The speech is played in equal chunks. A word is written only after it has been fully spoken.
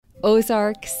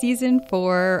Ozark season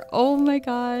 4. Oh my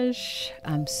gosh.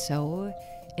 I'm so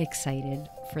excited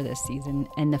for this season.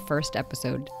 And the first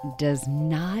episode does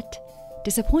not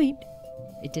disappoint.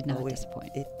 It did not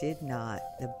disappoint. It did not.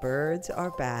 The birds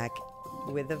are back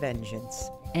with a vengeance.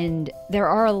 And there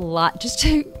are a lot,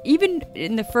 even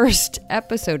in the first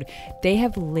episode, they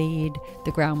have laid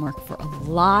the groundwork for a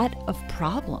lot of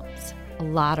problems. A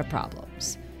lot of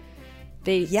problems.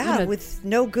 With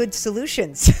no good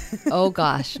solutions. Oh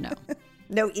gosh, no.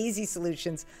 No easy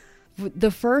solutions. The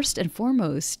first and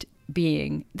foremost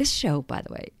being, this show, by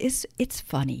the way, it's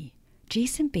funny.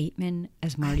 Jason Bateman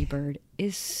as Marty Bird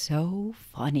is so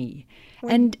funny.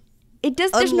 And it does,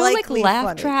 there's no like laugh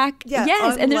funny. Track. Yeah,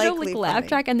 yes, and there's no like laugh funny.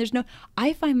 track, and there's no,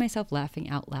 I find myself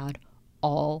laughing out loud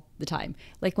all the time.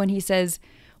 Like when he says,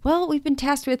 well, we've been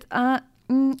tasked with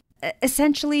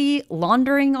essentially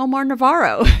laundering Omar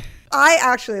Navarro. I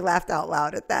actually laughed out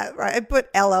loud at that, right? I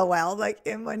put LOL like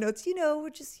in my notes, we're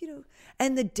just,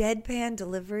 and the deadpan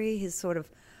delivery, his sort of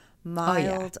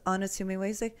mild, unassuming way.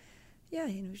 He's like,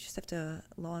 we just have to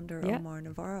launder Omar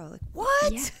Navarro. Like,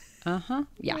 what? Yeah. Uh-huh.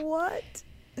 Yeah. What?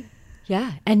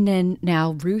 Yeah. And then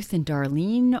now Ruth and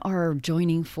Darlene are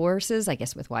joining forces, I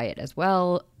guess with Wyatt as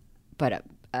well. But,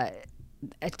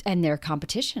 and their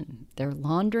competition, their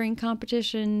laundering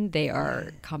competition, they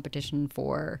are competition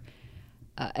for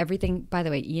everything. By the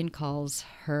way, Ian calls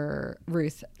her,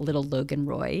 Ruth, little Logan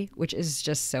Roy, which is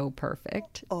just so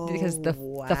perfect because the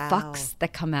fucks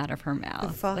that come out of her mouth.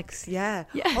 The fucks, yeah.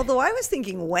 Although I was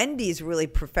thinking Wendy's really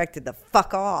perfected the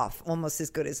fuck off almost as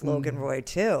good as Logan Roy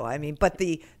too. I mean, but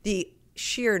the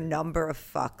sheer number of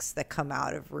fucks that come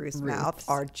out of Ruth's mouth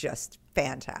are just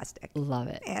fantastic. Love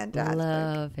it.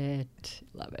 Fantastic.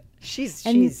 Love it. She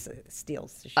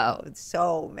steals the show in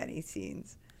so many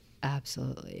scenes.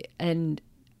 Absolutely. And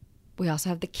we also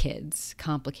have the kids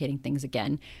complicating things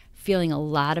again, feeling a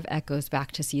lot of echoes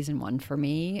back to season 1 for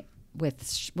me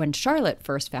with when Charlotte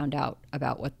first found out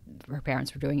about what her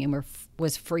parents were doing and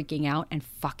was freaking out and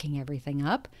fucking everything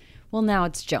up. Well, now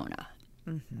it's Jonah.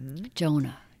 Mm-hmm.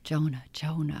 Jonah.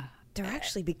 They're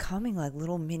actually becoming like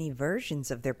little mini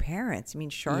versions of their parents. I mean,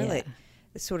 Charlotte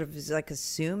sort of is like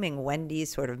assuming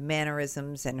Wendy's sort of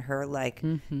mannerisms and her like,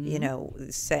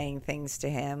 saying things to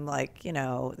him like,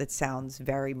 that sounds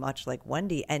very much like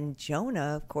Wendy. And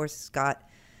Jonah, of course, got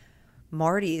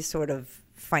Marty's sort of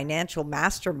financial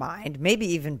mastermind, maybe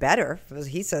even better. Because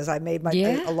he says, I made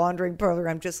a laundering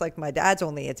program just like my dad's,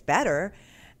 only it's better.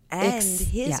 And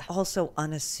his also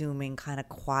unassuming, kind of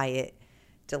quiet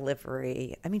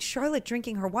delivery. I mean, Charlotte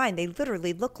drinking her wine, they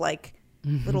literally look like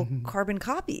little carbon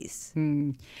copies.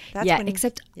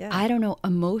 Except I don't know,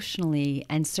 emotionally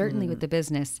and certainly with the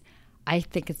business, I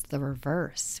think it's the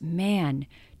reverse. Man,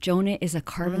 Jonah is a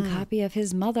carbon copy of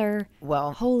his mother.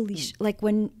 Well, holy like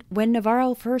when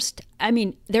Navarro first, I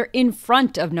mean, they're in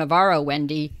front of Navarro,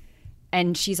 Wendy,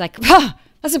 and she's like,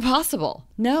 that's impossible.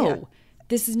 No.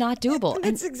 This is not doable.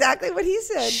 That's exactly what he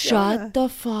said. Shut the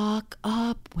fuck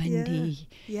up, Wendy.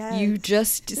 Yeah. You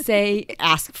just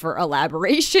ask for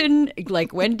elaboration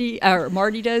like Wendy or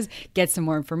Marty does, get some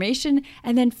more information,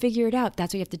 and then figure it out.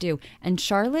 That's what you have to do. And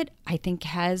Charlotte, I think,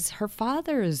 has her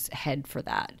father's head for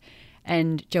that.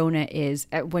 And Jonah is,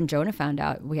 when Jonah found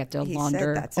out we have to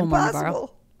launder Omar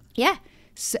Navarro. Yeah.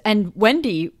 So, and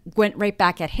Wendy went right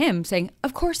back at him saying,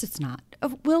 of course it's not.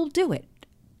 We'll do it.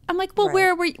 I'm like, well,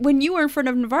 where were you, when you were in front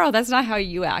of Navarro? That's not how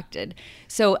you acted.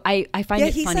 So I find it funny.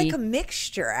 Yeah, he's like a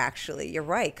mixture, actually. You're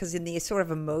right, because in the sort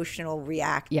of emotional,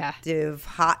 reactive,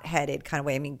 hot-headed kind of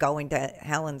way. I mean, going to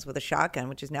Helen's with a shotgun,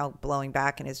 which is now blowing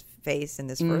back in his face in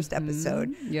this first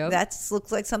episode. Yep. That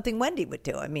looks like something Wendy would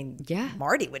do. I mean,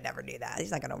 Marty would never do that.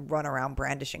 He's not going to run around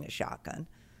brandishing a shotgun.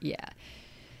 Yeah.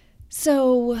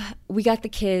 So we got the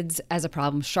kids as a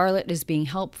problem. Charlotte is being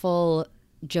helpful.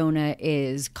 Jonah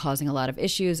is causing a lot of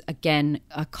issues. Again,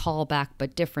 a callback,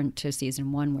 but different to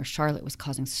season 1 where Charlotte was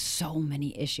causing so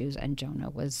many issues and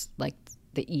Jonah was like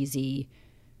the easy,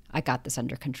 I got this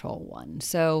under control one.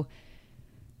 So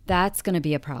that's going to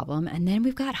be a problem. And then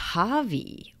we've got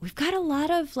Javi. We've got a lot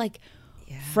of like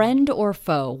friend or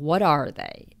foe. What are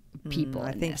they? People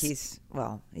I think he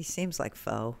seems like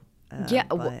foe.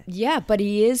 But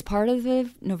he is part of the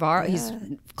Navarro. He's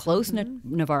close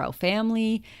Navarro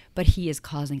family, but he is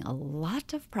causing a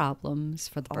lot of problems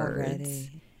for the birds.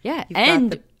 Yeah,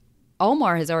 and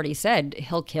Omar has already said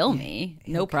he'll kill me,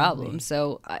 no problem.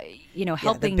 So,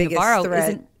 helping Navarro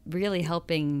isn't really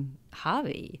helping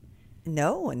Javi.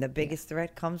 No, and the biggest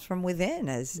threat comes from within,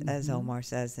 as Omar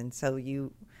says, and so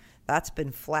that's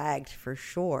been flagged for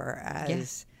sure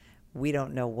as. We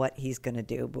don't know what he's going to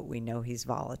do, but we know he's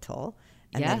volatile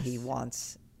and that he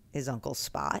wants his uncle's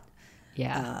spot.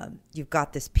 Yeah. You've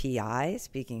got this PI,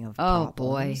 speaking of Oh,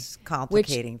 problems,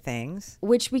 complicating things.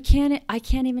 Which I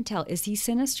can't even tell. Is he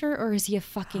sinister or is he a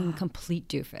fucking complete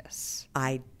doofus?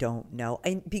 I don't know.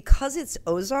 And because it's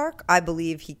Ozark, I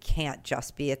believe he can't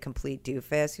just be a complete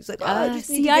doofus. He's like, I just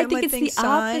need to get my thing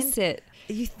signed. Opposite.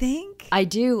 You think? I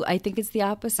do. I think it's the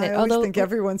opposite. I always think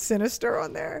everyone's sinister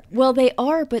on there. Well, they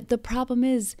are, but the problem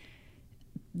is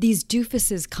these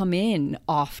doofuses come in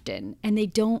often and they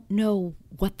don't know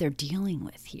what they're dealing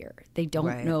with here. They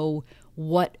don't know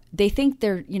what they think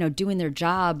they're, doing their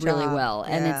job really well.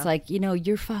 And it's like,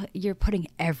 you're putting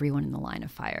everyone in the line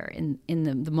of fire in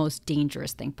the most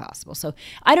dangerous thing possible. So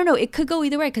I don't know. It could go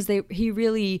either way because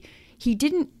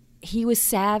he was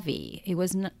savvy. He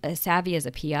wasn't savvy as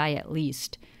a PI at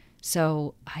least.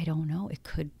 So I don't know. It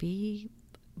could be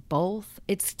both.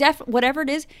 It's whatever it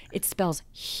is, it spells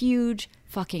huge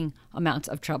fucking amounts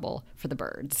of trouble for the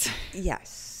birds.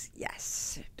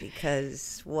 Yes,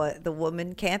 because the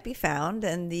woman can't be found,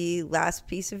 and the last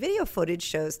piece of video footage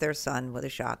shows their son with a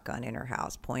shotgun in her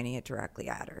house, pointing it directly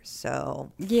at her.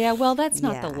 So yeah, well, that's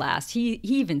not the last. He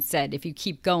even said, if you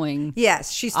keep going,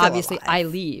 yes, she's still obviously alive. I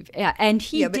leave. Yeah, and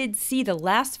he did see the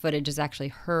last footage is actually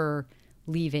her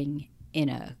leaving in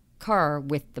a car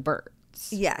with the bird.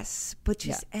 Yes, but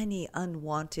just any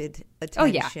unwanted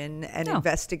attention and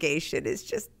investigation is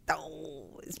just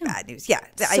it's bad news. Yeah,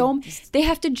 they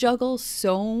have to juggle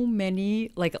so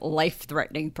many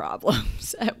life-threatening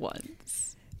problems at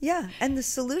once. Yeah, and the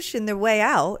solution, their way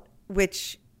out,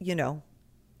 which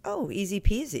easy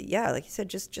peasy. Yeah, like you said,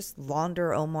 just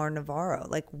launder Omar Navarro.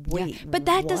 Like, wait, but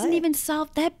that doesn't even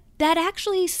solve that. That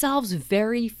actually solves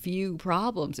very few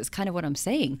problems. Is kind of what I'm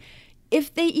saying.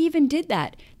 If they even did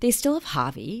that, they still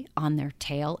have Javi on their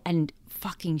tail and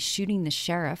fucking shooting the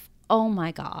sheriff. Oh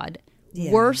my God.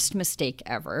 Yeah. Worst mistake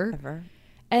ever.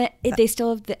 They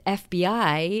still have the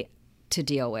FBI to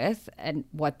deal with and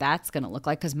what that's going to look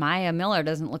like because Maya Miller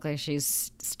doesn't look like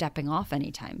she's stepping off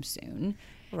anytime soon.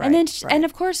 Right, and then, and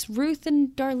of course, Ruth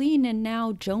and Darlene and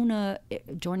now Jonah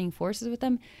joining forces with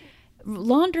them.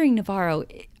 Laundering Navarro,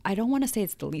 I don't want to say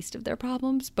it's the least of their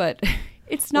problems, but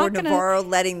it's not going to... Or Navarro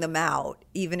letting them out,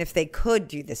 even if they could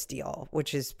do this deal,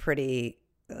 which is pretty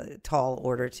tall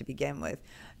order to begin with.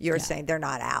 You're saying they're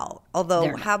not out.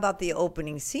 Although, how about the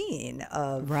opening scene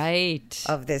of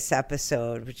this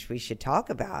episode, which we should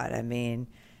talk about? I mean,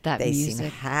 they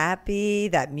seem happy.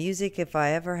 That music, If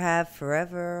I Ever Have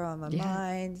Forever on my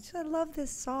mind. I love this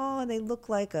song. They look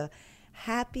like a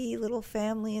happy little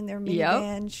family in their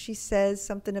minivan. She says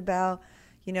something about,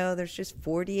 there's just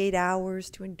 48 hours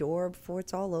to endure before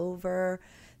it's all over.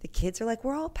 The kids are like,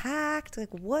 we're all packed.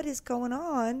 Like, what is going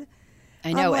on?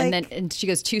 I know. And she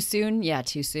goes, too soon? Yeah,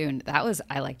 too soon.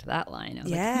 I liked that line. I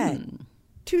was like,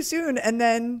 too soon. And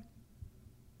then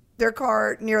their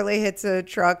car nearly hits a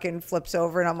truck and flips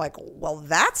over. And I'm like, well,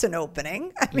 that's an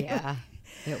opening. I mean,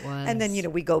 it was. And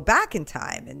then, we go back in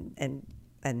time and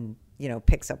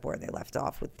picks up where they left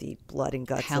off with the blood and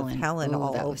guts of Helen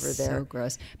all over there. So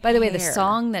gross. By the way, the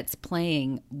song that's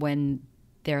playing when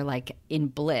they're like in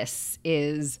bliss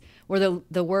or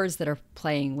the words that are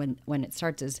playing when it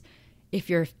starts is, if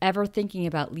you're ever thinking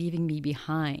about leaving me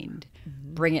behind,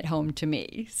 bring it home to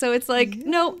me. So it's like,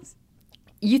 no,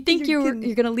 you think you're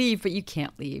going to leave, but you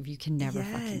can't leave. You can never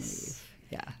fucking leave.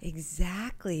 Yeah,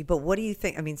 exactly. But what do you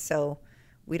think? I mean, so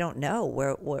we don't know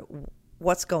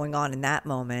what's going on in that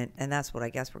moment, and that's what I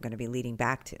guess we're going to be leading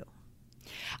back to.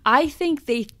 I think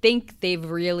they've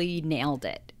really nailed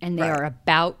it, and they are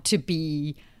about to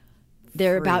be.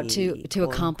 They're about to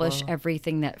accomplish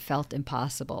everything that felt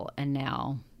impossible, and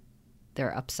now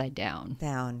they're upside down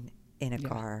in a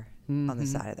car on the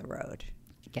side of the road.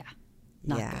 Yeah.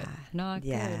 Not good. Not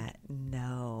good.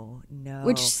 No.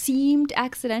 Which seemed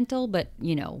accidental, but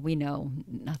we know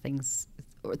things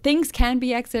can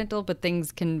be accidental, but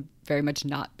things can very much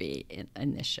not be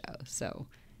in this show. So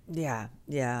yeah.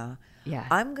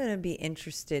 I'm going to be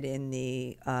interested in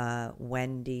the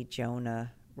Wendy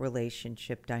Jonah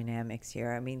relationship dynamics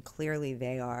here. I mean, clearly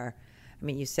they are. I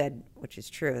mean, you said, which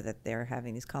is true, that they're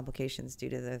having these complications due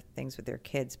to the things with their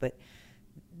kids, but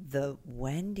the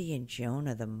Wendy and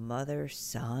Jonah, the mother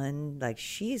son, like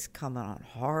she's coming on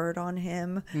hard on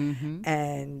him,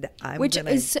 and which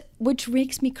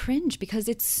makes me cringe because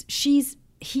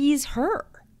he's her,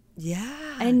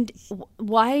 and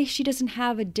why she doesn't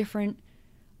have a different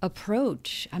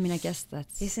approach. I mean, I guess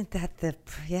that's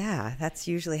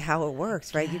usually how it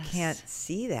works, right? Yes. You can't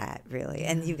see that really,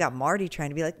 and you've got Marty trying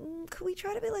to be like, could we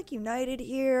try to be like united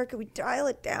here? Could we dial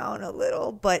it down a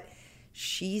little? But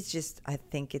she's just, I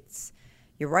think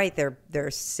you're right.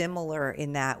 They're similar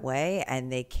in that way, and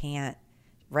they can't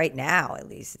right now, at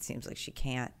least, it seems like she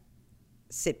can't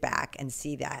sit back and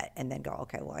see that and then go,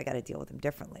 okay, well, I got to deal with him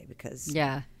differently because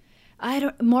Yeah. I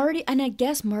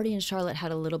guess Marty and Charlotte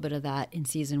had a little bit of that in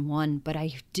season 1, but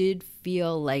I did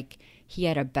feel like he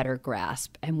had a better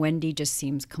grasp, and Wendy just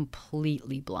seems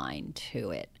completely blind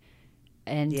to it.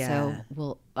 And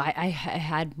so, I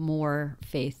had more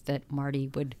faith that Marty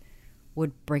would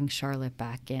bring Charlotte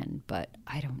back in, but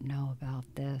I don't know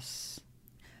about this.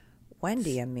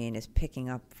 Wendy, I mean, is picking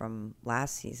up from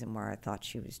last season where I thought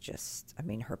she was just, I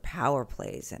mean, her power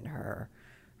plays and her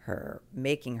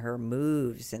making her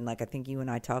moves. And like, I think you and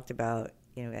I talked about,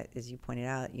 you know, as you pointed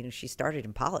out, you know, she started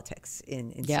in politics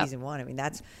in season 1. I mean,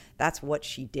 that's what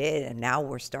she did. And now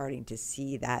we're starting to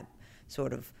see that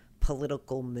sort of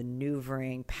political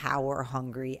maneuvering, power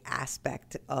hungry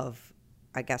aspect of,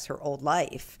 I guess, her old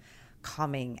life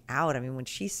coming out. I mean, when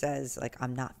she says like,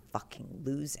 I'm not fucking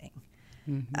losing,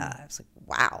 I was like,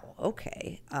 wow,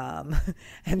 okay.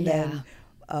 And then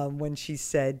when she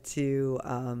said to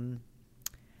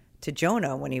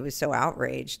Jonah, when he was so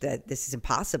outraged that this is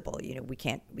impossible, you know, we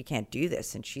can't do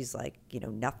this, and she's like, you know,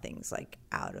 nothing's like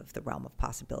out of the realm of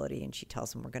possibility, and she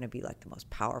tells him we're going to be like the most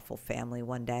powerful family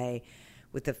one day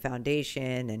with the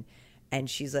foundation, and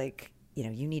she's like, you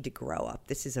know, you need to grow up.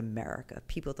 This is America.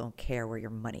 People don't care where your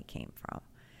money came from.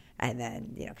 And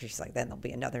then, you know, she's like, then there'll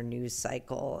be another news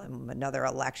cycle and another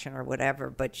election or whatever.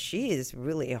 But she is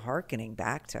really hearkening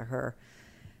back to her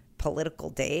political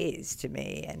days to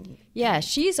me. And yeah,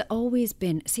 she's always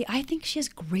been, see, I think she has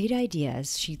great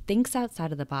ideas. She thinks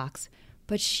outside of the box,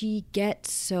 but she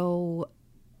gets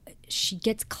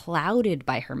clouded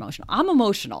by her emotion. I'm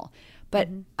emotional, but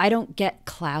I don't get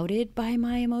clouded by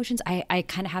my emotions. I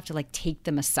kind of have to like take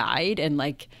them aside and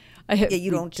like,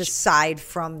 you don't decide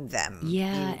from them.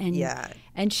 Yeah,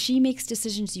 and she makes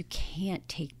decisions you can't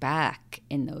take back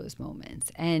in those moments.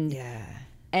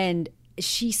 And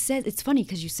she said, it's funny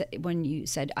because you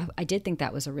said I did think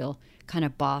that was a real kind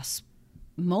of boss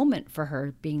moment for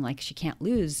her, being like she can't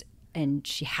lose and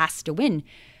she has to win.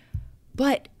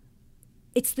 But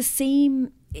it's the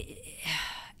same.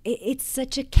 It's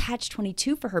such a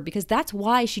catch-22 for her, because that's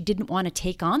why she didn't want to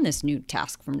take on this new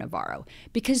task from Navarro,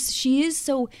 because she's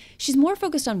more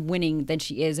focused on winning than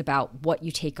she is about what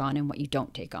you take on and what you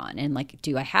don't take on. And like,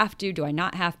 do I have to? Do I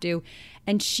not have to?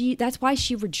 And that's why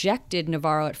she rejected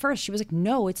Navarro at first. She was like,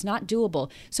 no, it's not doable.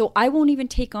 So I won't even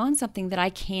take on something that I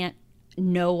can't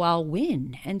know I'll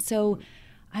win. And so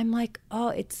I'm like,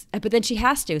 but then she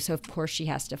has to. So of course she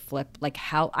has to flip, like,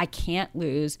 how I can't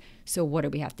lose. So what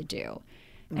do we have to do?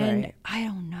 And right. I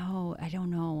don't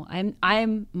know.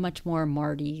 I'm much more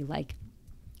Marty, like,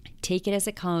 take it as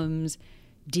it comes,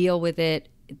 deal with it.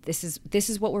 This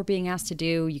is what we're being asked to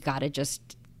do. You got to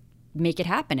just make it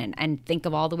happen and think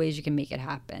of all the ways you can make it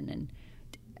happen. And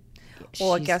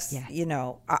well, I guess, you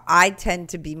know, I tend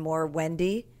to be more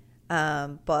Wendy,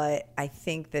 but I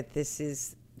think that this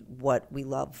is what we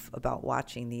love about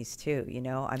watching these two, you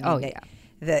know? I mean,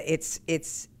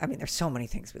 it's I mean, there's so many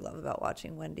things we love about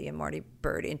watching Wendy and Marty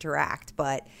Byrde interact,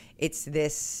 but it's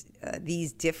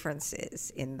these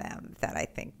differences in them that I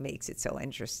think makes it so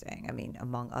interesting. I mean,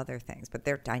 among other things, but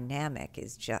their dynamic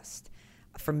is just,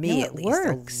 for me at least,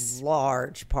 works. A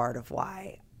large part of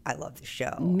why I love the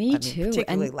show. Me too.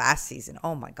 Particularly last season.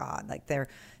 Oh my God. Like their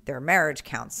marriage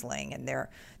counseling and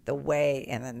the way,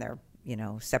 and then their, you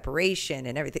know, separation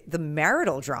and everything. The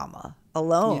marital drama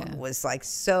alone was like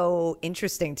so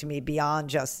interesting to me, beyond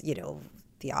just, you know,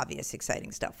 the obvious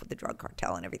exciting stuff with the drug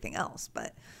cartel and everything else.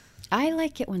 But I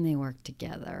like it when they work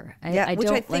together. Which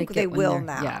I think like they will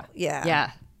now.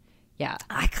 Yeah.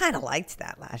 I kind of liked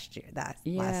that last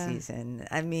season.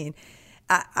 I mean,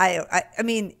 I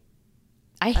mean,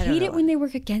 I hate it when they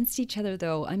work against each other,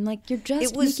 though. I'm like, you're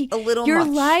just a little your much.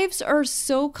 Lives are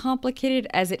so complicated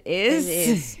as it is. It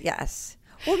is, yes.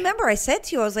 Well, remember I said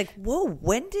to you, I was like, whoa,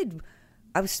 when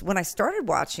I started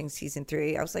watching season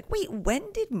 3, I was like, wait,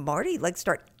 when did Marty like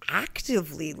start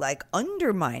actively like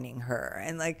undermining her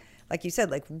and like you said,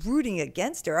 like rooting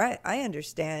against her? I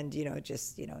understand, you know,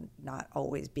 just, you know, not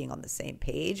always being on the same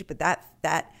page, but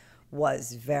that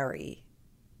was very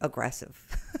aggressive.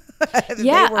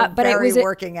 Yeah, they were but very it was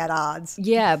working at odds.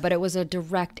 Yeah, but it was a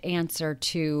direct answer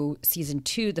to season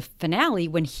 2, the finale,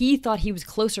 when he thought he was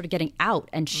closer to getting out,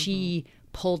 and she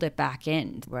pulled it back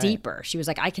in deeper. She was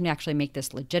like, I can actually make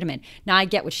this legitimate. Now I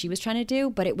get what she was trying to do,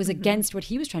 but it was against what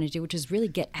he was trying to do, which is really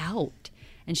get out.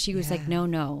 And she was like,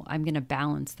 no, I'm going to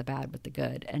balance the bad with the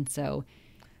good. And so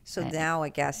So now I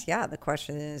guess, the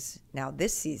question is now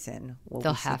this season, will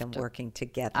we see them working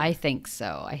together? I think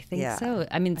so. I think so.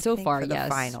 I mean, so far, for the yes.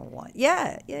 final one.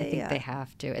 I think they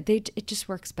have to. It just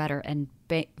works better. And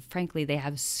frankly, they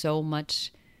have so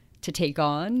much to take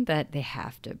on that they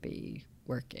have to be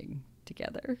working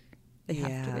together. They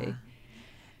have to be.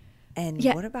 And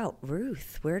what about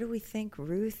Ruth? Where do we think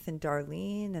Ruth and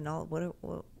Darlene and all,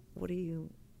 what are you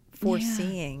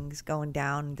foreseeing is going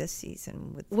down this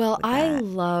season with I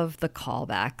love the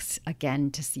callbacks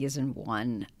again to season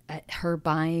 1. Her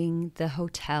buying the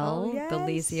hotel, the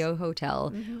Lazio Hotel,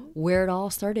 where it all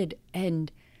started.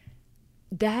 And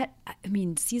that, I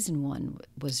mean, season 1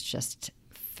 was just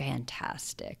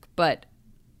fantastic. But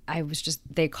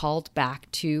they called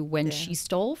back to when she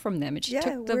stole from them, and she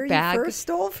took the bag. You first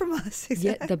stole from us.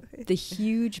 Exactly. Yeah, the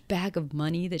huge bag of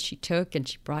money that she took and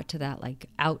she brought to that like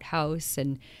outhouse,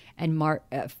 and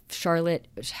Charlotte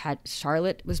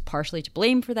was partially to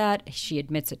blame for that. She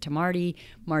admits it to Marty.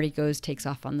 Marty takes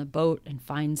off on the boat and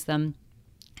finds them,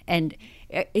 and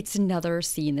it's another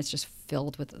scene that's just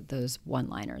filled with those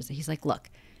one-liners. He's like, "Look,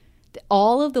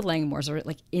 all of the Langmores are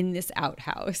like in this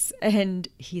outhouse," and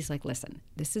he's like, "Listen,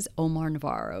 this is Omar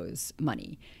Navarro's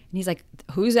money." And he's like,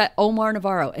 "Who's that Omar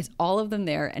Navarro?" It's all of them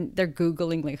there, and they're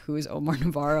Googling like, who's Omar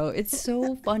Navarro? It's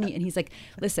so funny. And he's like,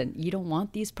 "Listen, you don't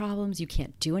want these problems. You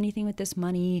can't do anything with this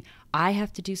money. I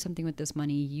have to do something with this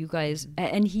money. You guys,"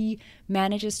 and he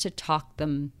manages to talk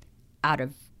them out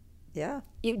of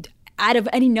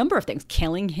any number of things,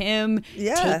 killing him,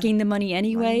 taking the money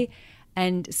anyway.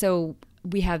 And so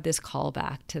we have this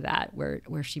callback to that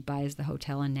where she buys the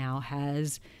hotel and now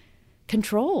has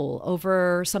control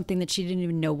over something that she didn't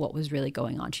even know what was really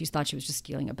going on. She thought she was just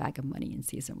stealing a bag of money in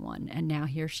season 1. And now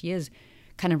here she is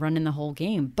kind of running the whole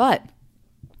game. But,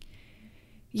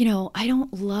 I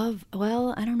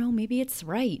don't know, maybe it's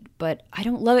right, but I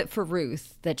don't love it for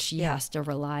Ruth that she has to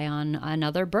rely on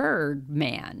another bird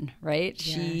man, right?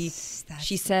 Yes,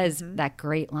 she says that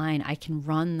great line, "I can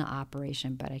run the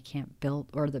operation, but I can't build,"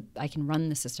 I can run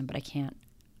the system, but I can't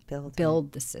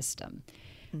build the system.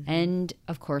 And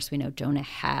of course we know Jonah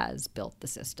has built the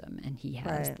system and he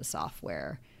has the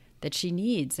software that she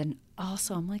needs. And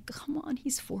also I'm like, come on,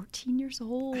 he's 14 years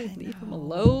old. Leave him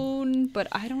alone. But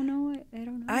I don't know.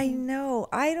 I know.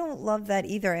 I don't love that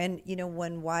either. And,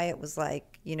 when Wyatt was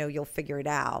like, you'll figure it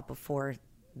out before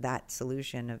that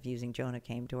solution of using Jonah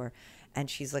came to her. And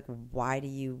she's like, why do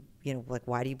you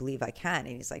believe I can?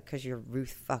 And he's like, because you're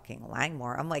Ruth fucking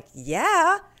Langmore. I'm like,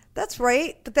 yeah, that's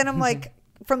right. But then I'm like,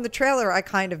 from the trailer, I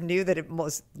kind of knew that it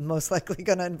was most likely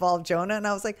going to involve Jonah. And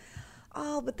I was like,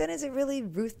 oh, but then is it really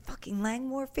Ruth fucking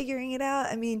Langmore figuring it out?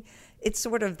 I mean, it's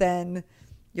sort of then,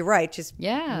 you're right, just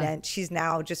meant she's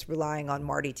now just relying on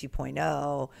Marty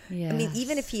 2.0. Yes. I mean,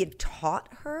 even if he had taught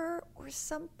her or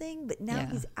something, but now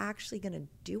he's actually going to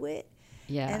do it.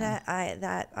 Yeah. And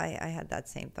I had that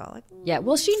same thought. Like, yeah,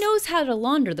 well, she knows how to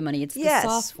launder the money. It's the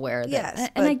software. And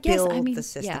I guess, the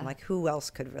system. Like, who else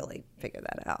could really figure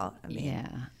that out? I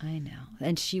mean, I know.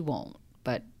 And she won't,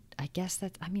 but I guess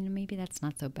maybe that's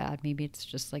not so bad. Maybe it's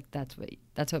just like that's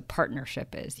what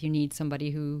partnership is. You need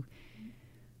somebody who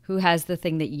has the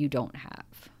thing that you don't have.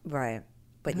 Right.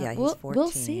 But he's 14. We'll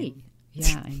see.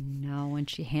 Yeah, I know. When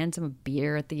she hands him a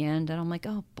beer at the end, and I'm like,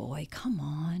 oh boy, come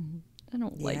on. I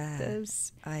don't like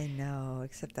this. I know,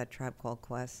 except that Tribe Called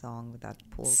Quest song with that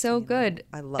pool. So scene. good.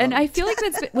 I love. And I feel like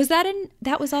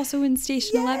that was also in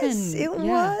Station 11. Yes, it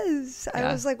was. I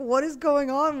was like, what is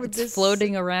going on with this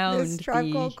floating around this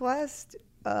Tribe Called Quest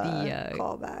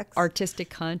callbacks? Artistic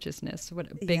consciousness.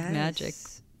 What a big magic,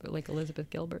 like Elizabeth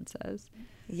Gilbert says.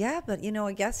 Yeah, but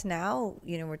I guess now,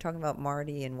 we're talking about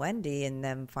Marty and Wendy and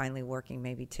them finally working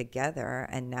maybe together.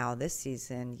 And now this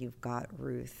season, you've got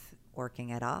Ruth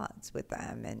working at odds with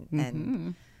them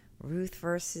and Ruth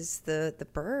versus the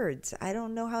birds. I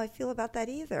don't know how I feel about that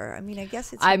either. I mean, I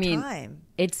guess it's time.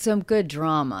 It's some good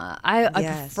drama. I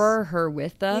prefer her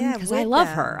with them because I love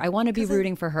her. I want to be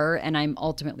rooting for her, and I'm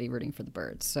ultimately rooting for the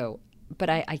birds. So, but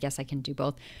I guess I can do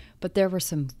both. But there were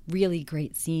some really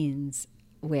great scenes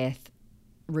with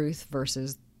Ruth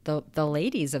versus the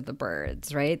ladies of the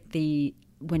birds, right?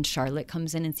 When Charlotte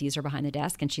comes in and sees her behind the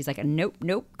desk and she's like,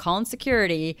 nope, calling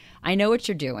security. I know what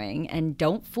you're doing and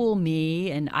don't fool me.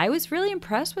 And I was really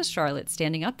impressed with Charlotte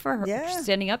standing up for her,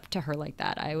 standing up to her like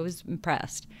that. I was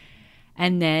impressed.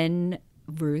 And then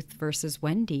Ruth versus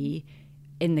Wendy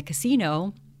in the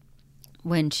casino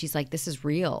when she's like, this is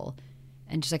real.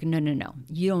 And she's like, no,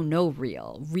 you don't know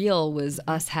real. Real was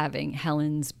us having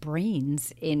Helen's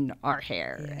brains in our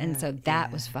hair. Yeah, and so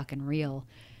that was fucking real.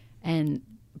 And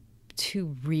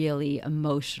two really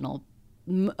emotionally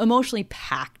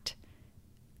packed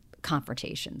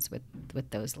confrontations with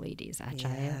those ladies, which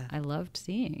I loved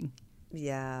seeing.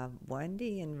 Yeah,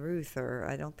 Wendy and Ruth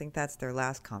I don't think that's their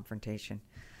last confrontation.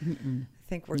 I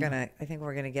think we're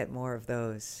gonna get more of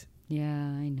those. Yeah,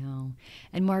 I know.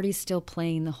 And Marty's still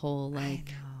playing the whole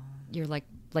like you're like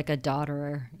a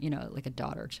daughter, like a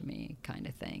daughter to me kind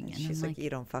of thing. And she's like, you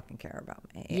don't fucking care about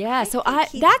me. Yeah,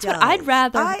 that's what I'd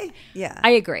rather. I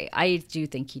agree. I do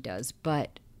think he does,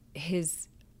 but his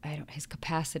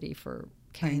capacity for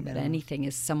caring about anything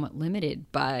is somewhat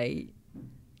limited by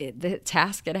the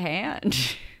task at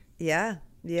hand. Yeah.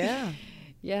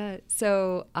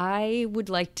 So I would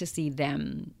like to see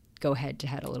them go head to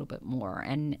head a little bit more,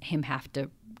 and him have to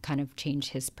kind of change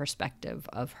his perspective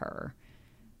of her.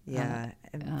 Yeah,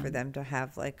 and for them to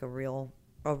have like a real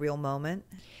moment.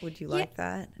 Would you like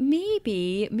that?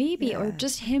 Maybe, or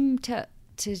just him to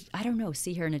I don't know,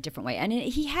 see her in a different way. And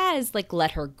he has like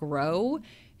let her grow.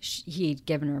 He'd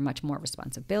given her much more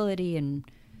responsibility and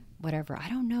whatever. I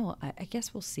don't know. I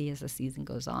guess we'll see as the season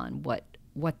goes on what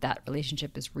that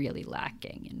relationship is really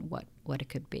lacking and what it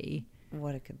could be.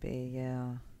 What it could be,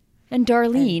 yeah. And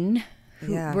Darlene,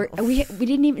 we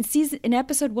didn't even see in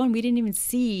episode 1. We didn't even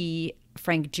see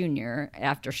Frank Jr.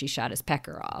 after she shot his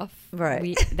pecker off.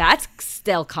 Right. That's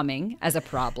still coming as a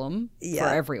problem for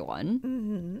everyone.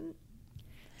 Mm-hmm.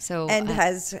 So,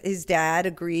 has his dad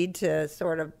agreed to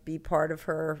sort of be part of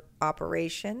her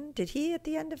operation? Did he at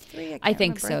the end of 3? I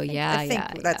think so. I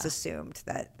think that's assumed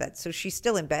that. So she's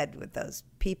still in bed with those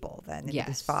people then, and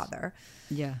his father.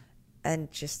 Yeah.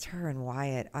 And just her and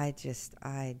Wyatt,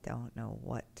 I don't know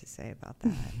what to say about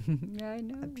that. Yeah, I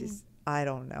know. I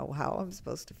don't know how I'm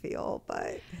supposed to feel,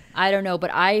 but I don't know.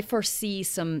 But I foresee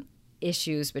some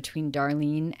issues between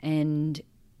Darlene and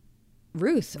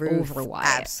Ruth over Wyatt.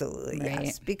 Absolutely, right?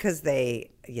 Yes, because they,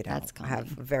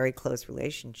 have a very close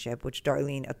relationship, which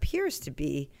Darlene appears to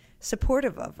be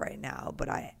supportive of right now. But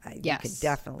you could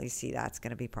definitely see that's going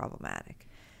to be problematic.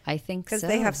 I think so. Because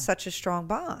they have such a strong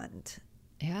bond.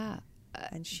 Yeah.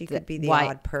 And she could be the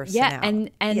odd person out.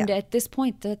 And at this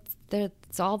point,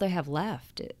 that's all they have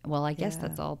left. Well, I guess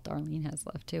that's all Darlene has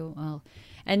left, too. Well,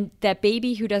 and that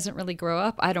baby who doesn't really grow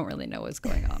up, I don't really know what's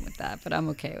going on with that, but I'm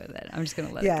okay with it. I'm just going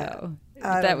to let it go.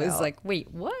 That was like,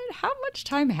 wait, what? How much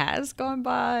time has gone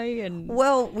by? And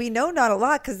well, we know not a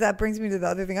lot, because that brings me to the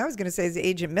other thing I was going to say is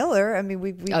Agent Miller. I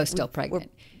mean, still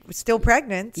pregnant. We're still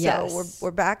pregnant, so we're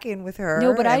back in with her.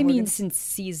 No, but I mean since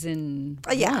season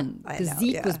 1, because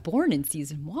Zeke was born in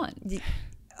season 1.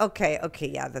 Okay,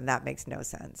 yeah, then that makes no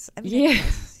sense. I mean,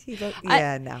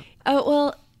 no. Oh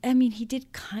well, I mean, he did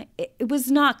it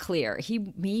was not clear.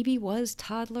 He maybe was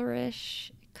toddlerish.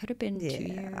 It could have been 2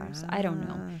 years. I don't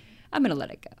know. I'm gonna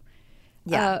let it go.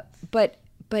 Yeah, but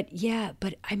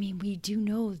I mean, we do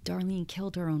know Darlene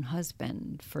killed her own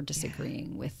husband for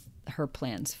disagreeing with her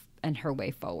plans and her way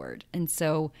forward. And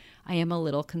so I am a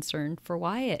little concerned for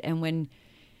Wyatt. And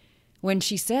when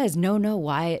she says, no,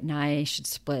 Wyatt and I should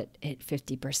split it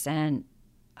 50%,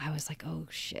 I was like, oh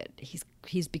shit,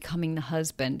 he's becoming the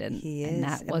husband. And he is. And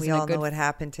that wasn't we all know what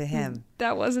happened to him.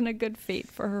 That wasn't a good fate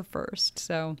for her first.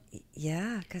 So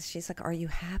yeah, because she's like, are you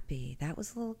happy? That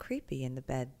was a little creepy in the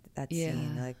bed, that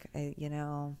scene. Like,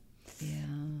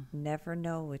 never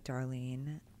know with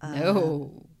Darlene.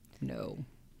 No.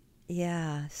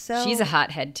 Yeah, so she's a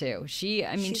hothead too. She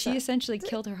essentially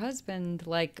killed her husband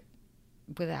like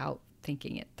without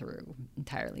thinking it through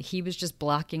entirely. He was just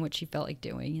blocking what she felt like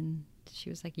doing, and she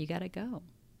was like, "You gotta go."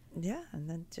 Yeah, and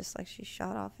then just like she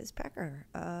shot off his pecker.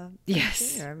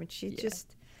 Yes, I mean, she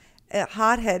just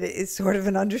hothead is sort of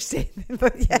an understatement,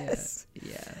 but yes,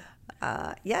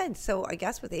 and so I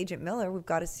guess with Agent Miller, we've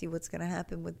got to see what's going to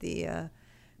happen with the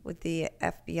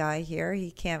FBI here. He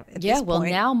can't. At this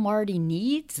point. Now Marty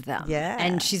needs them. Yeah,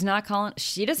 and she's not calling.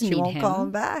 She doesn't need him. She won't call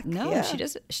him back. No, she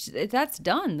doesn't. That's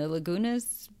done. The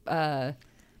Laguna's.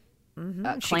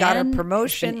 She got her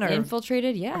promotion or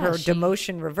infiltrated. Yeah, her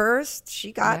demotion reversed.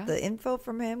 She got the info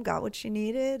from him. Got what she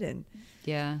needed, and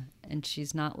and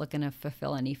she's not looking to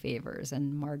fulfill any favors.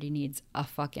 And Marty needs a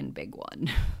fucking big one.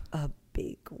 A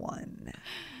big one.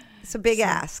 It's a big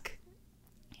ask.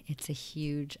 It's a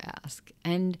huge ask,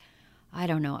 and I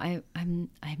don't know. I'm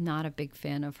not a big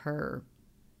fan of her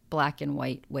black and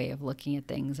white way of looking at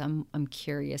things. I'm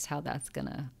curious how that's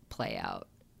gonna play out,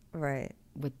 right?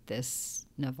 With this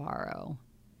Navarro,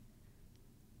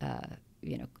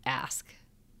 ask.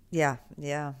 Yeah.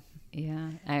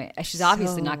 She's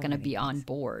obviously not going to be on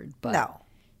board, but no.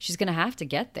 She's going to have to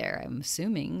get there. I'm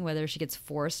assuming whether she gets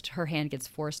forced, her hand gets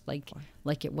forced, like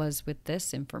it was with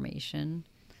this information.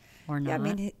 Or not. Yeah, I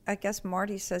mean, I guess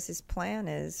Marty says his plan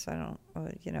is,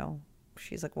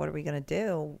 she's like, what are we going to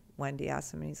do? Wendy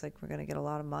asked him, and he's like, we're going to get a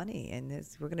lot of money, and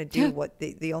we're going to do what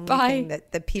the only thing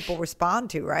that people respond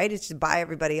to, right? It's just buy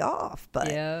everybody off.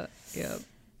 But yeah.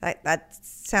 That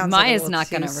sounds Maya's like not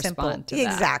going to respond to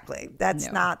that. Exactly. That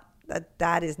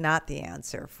is not the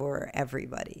answer for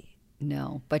everybody.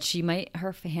 No, but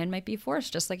her hand might be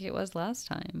forced just like it was last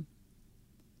time.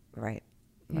 Right.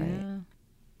 Yeah.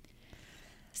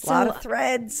 A lot of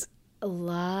threads. A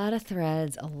lot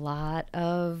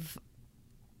of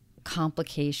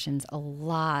complications, a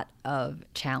lot of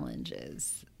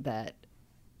challenges that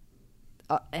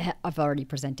I've already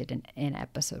presented in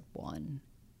episode 1.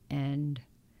 And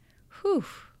whew,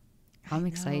 I'm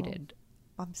excited.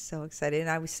 I'm so excited. And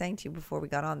I was saying to you before we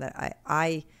got on that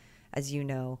I as you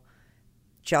know,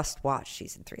 just watched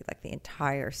season 3, like the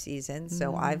entire season.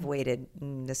 So I've waited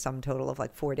the sum total of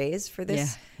like 4 days for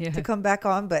this to come back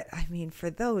on. But I mean,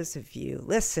 for those of you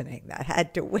listening that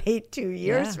had to wait 2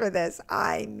 years for this,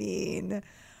 I mean,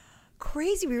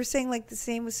 crazy. We were saying like the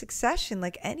same with Succession,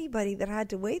 like anybody that had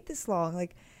to wait this long,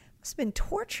 like must have been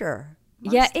torture.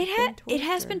 It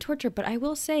has been torture, but I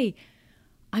will say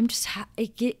I'm just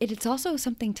it's also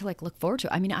something to like look forward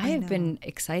to. I mean, I have been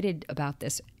excited about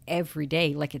this every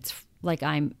day. Like it's like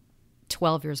I'm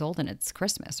 12 years old and it's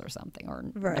Christmas or something, or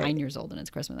 9 years old and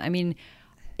it's Christmas. I mean,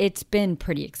 it's been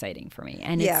pretty exciting for me.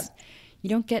 And you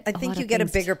don't get I think you get a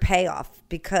bigger payoff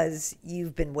because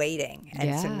you've been waiting.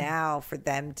 And so now for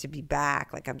them to be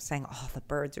back, like I'm saying, the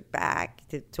birds are back,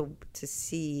 to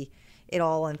see it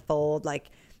all unfold. Like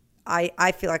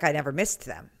I feel like I never missed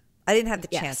them. I didn't have the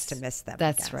chance to miss them.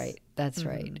 That's right. That's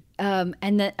right.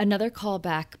 And then another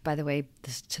callback, by the way,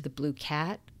 to the Blue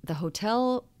Cat. The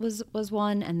hotel was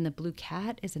one, and the Blue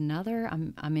Cat is another.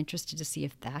 I'm interested to see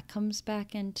if that comes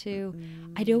back into.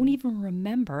 I don't even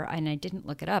remember, and I didn't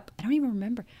look it up. I don't even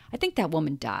remember. I think that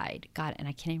woman died. God, and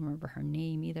I can't even remember her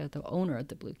name either. The owner of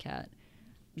the Blue Cat.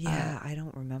 Yeah, I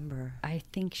don't remember. I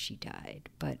think she died,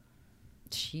 but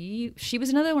she was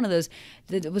another one of those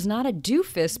that was not a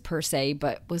doofus per se,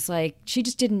 but was like she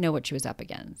just didn't know what she was up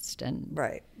against. And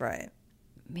right. I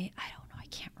don't know. I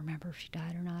can't remember if she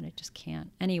died or not. I just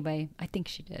can't. Anyway, I think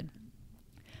she did.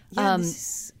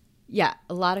 Yeah,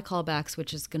 a lot of callbacks,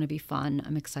 which is going to be fun.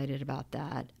 I'm excited about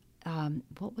that.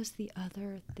 What was the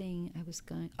other thing I was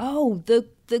going? Oh, the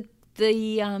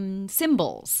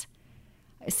symbols.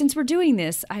 Since we're doing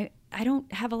this, I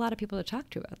don't have a lot of people to talk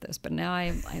to about this, but now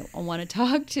I want to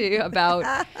talk to you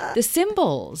about the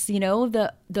symbols. You know,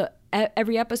 the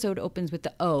every episode opens with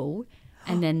the O,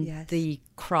 and then the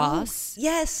cross. Oh,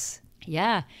 yes.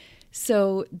 Yeah.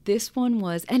 So this one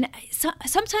was, and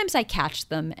sometimes I catch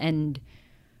them and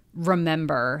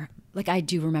remember. Like I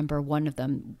do remember one of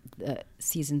them,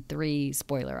 season 3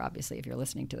 spoiler. Obviously, if you're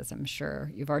listening to this, I'm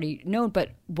sure you've already known. But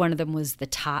one of them was a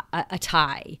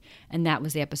tie, and that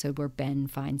was the episode where Ben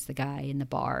finds the guy in the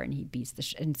bar and he beats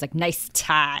and it's like nice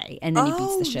tie, and then he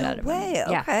beats the shit out of him.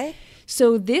 Yeah. Okay.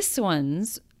 So this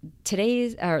the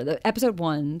episode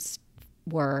 1s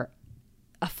were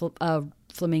a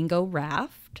flamingo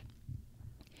raft,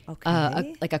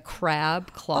 like a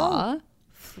crab claw. Oh.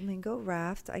 Flamingo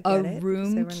raft, I get it. A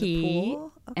room key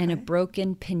and a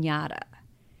broken piñata.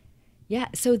 Yeah,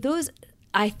 so those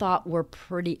I thought were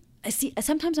pretty. See,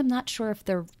 sometimes I'm not sure if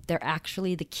they're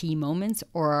actually the key moments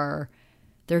or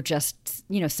they're just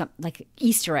some like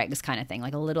Easter eggs kind of thing,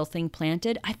 like a little thing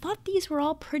planted. I thought these were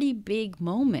all pretty big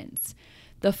moments.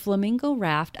 The flamingo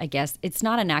raft, I guess it's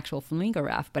not an actual flamingo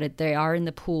raft, but they are in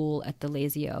the pool at the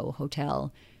Lazio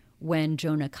Hotel. When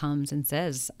Jonah comes and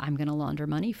says, I'm going to launder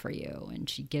money for you. And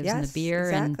she gives him the beer.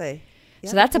 Exactly.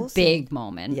 So that's a big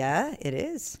moment. Yeah, it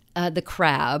is. The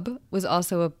crab was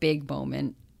also a big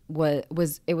moment. It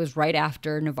was right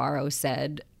after Navarro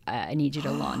said, I need you to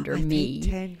launder me. I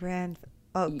paid $10,000.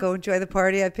 Oh, go enjoy the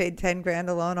party. I paid $10,000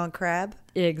 alone on crab.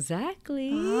 Exactly.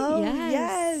 Oh,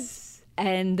 yes.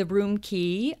 And the room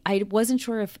key, I wasn't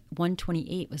sure if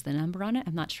 128 was the number on it.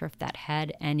 I'm not sure if that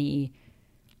had any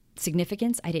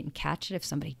significance. I didn't catch it. If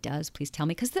somebody does, please tell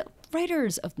me, because the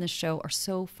writers of the show are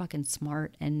so fucking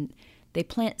smart and they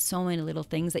plant so many little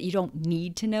things that you don't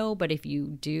need to know, but if you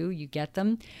do, you get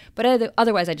them. But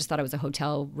otherwise, I just thought it was a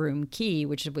hotel room key,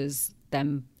 which was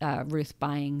them, Ruth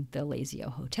buying the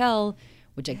Lazio Hotel,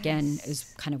 which again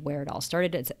is kind of where it all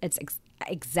started. It's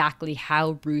exactly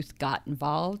how Ruth got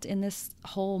involved in this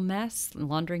whole mess,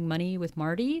 laundering money with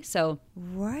Marty. So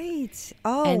right.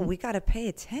 Oh, we got to pay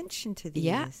attention to these.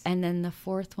 Yeah. And then the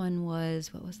fourth one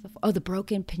was, what was the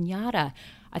broken piñata.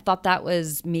 I thought that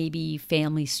was maybe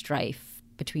family strife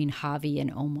between Javi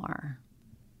and Omar.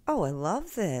 Oh, I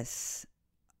love this.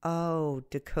 Oh,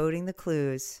 decoding the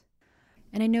clues.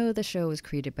 And I know the show was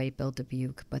created by Bill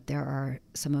Dubuque, but there are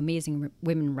some amazing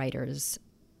women writers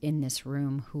in this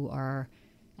room who are,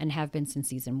 and have been since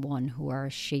season 1, who are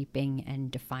shaping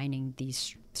and defining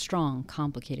these strong,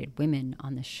 complicated women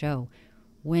on the show.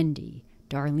 Wendy,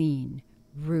 Darlene,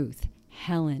 Ruth,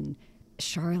 Helen,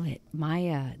 Charlotte,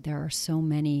 Maya. There are so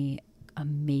many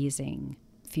amazing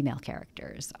female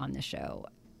characters on the show.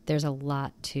 There's a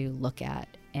lot to look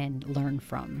at and learn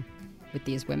from with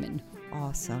these women.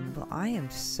 Awesome. Well, I am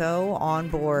so on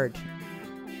board.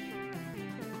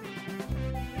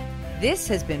 This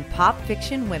has been Pop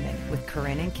Fiction Women with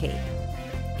Corinne and Kate.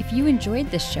 If you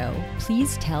enjoyed this show,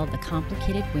 please tell the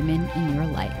complicated women in your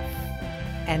life.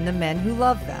 And the men who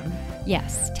love them.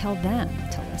 Yes, tell them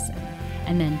to listen.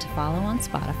 And then to follow on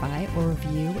Spotify or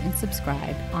review and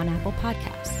subscribe on Apple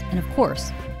Podcasts. And of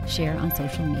course, share on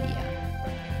social media.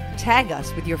 Tag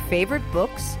us with your favorite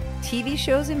books, TV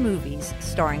shows, and movies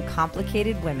starring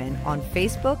complicated women on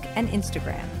Facebook and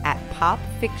Instagram at Pop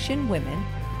Fiction Women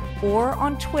or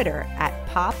on Twitter at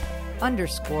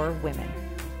 @pop_women.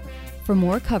 For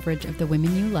more coverage of the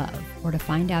women you love or to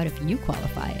find out if you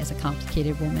qualify as a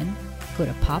complicated woman, go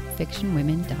to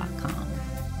popfictionwomen.com.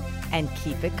 And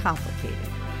keep it complicated.